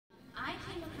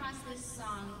across this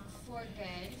song, For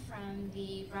Good, from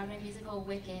the Broadway musical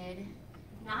Wicked,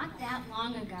 not that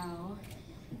long ago.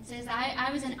 It says,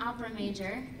 I was an opera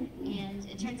major, and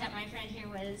it turns out my friend here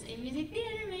was a music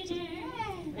theater major.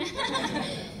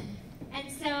 And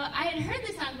so I had heard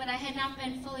the song, but I had not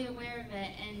been fully aware of it,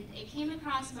 and it came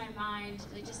across my mind,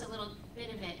 like just a little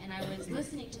bit of it, and I was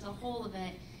listening to the whole of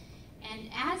it. And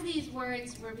as these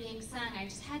words were being sung, I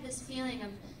just had this feeling of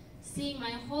seeing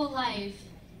my whole life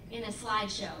in a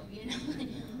slideshow, you know,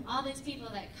 all these people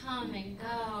that come and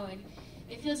go, and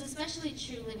it feels especially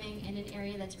true living in an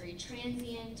area that's very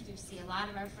transient. We see a lot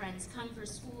of our friends come for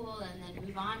school and then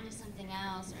move on to something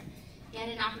else, or get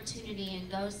an opportunity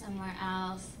and go somewhere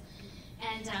else.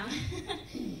 And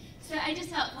so I just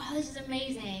felt, wow, this is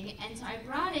amazing. And so I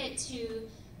brought it to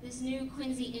this new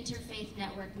Quincy Interfaith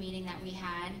Network meeting that we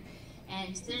had.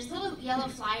 And there's little yellow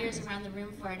flyers around the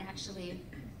room for it, actually.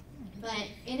 But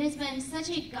it has been such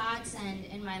a godsend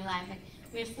in my life.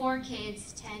 We have 4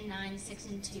 kids, 10, 9, 6,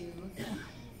 and 2.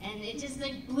 And it just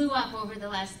like blew up over the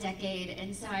last decade.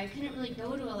 And so I couldn't really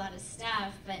go to a lot of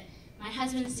stuff. But my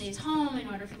husband stays home in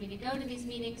order for me to go to these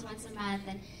meetings once a month.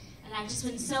 And I've just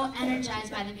been so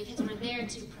energized by them because we're there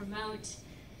to promote,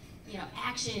 you know,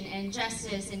 action and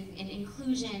justice and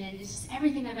inclusion, and it's just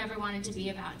everything I've ever wanted to be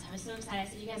about. So I was so excited. I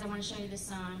said, you guys, I want to show you this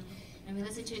song. And we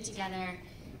listened to it together.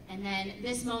 And then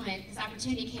this moment, this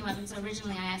opportunity came up, and so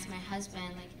originally I asked my husband,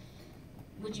 like,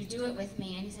 would you do it with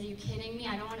me? And he said, are you kidding me?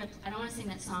 I don't want to sing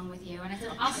that song with you. And I said,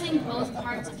 well, I'll sing both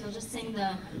parts if you'll just sing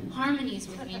the harmonies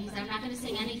with me. And he said, I'm not going to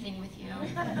sing anything with you.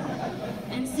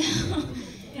 And so,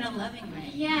 in a loving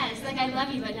way. yes, like I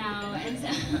love you, but no. And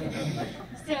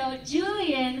so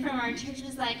Julian from our church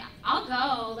was like, I'll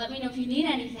go. Let me know if you need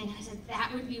anything. And I said,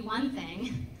 that would be one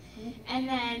thing. And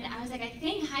then I was like, I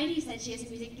think Heidi said she has a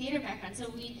music theater background.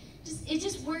 So it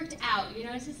just worked out. You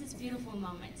know, it's just this beautiful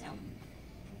moment. So.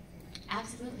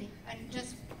 Absolutely. And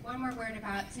just one more word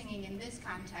about singing in this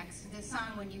context. This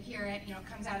song, when you hear it, you know,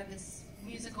 comes out of this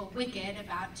musical Wicked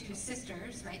about 2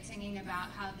 sisters, right, singing about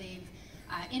how they've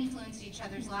influenced each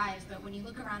other's lives. But when you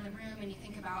look around the room and you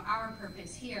think about our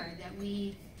purpose here, that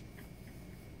we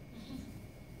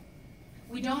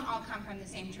don't all come from the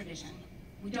same tradition.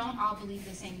 We don't all believe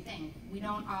the same thing. We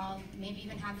don't all maybe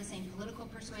even have the same political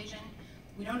persuasion.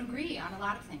 We don't agree on a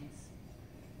lot of things.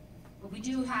 But we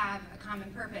do have a common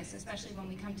purpose, especially when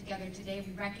we come together today.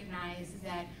 We recognize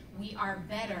that we are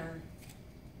better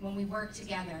when we work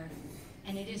together,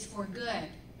 and it is for good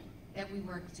that we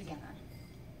work together.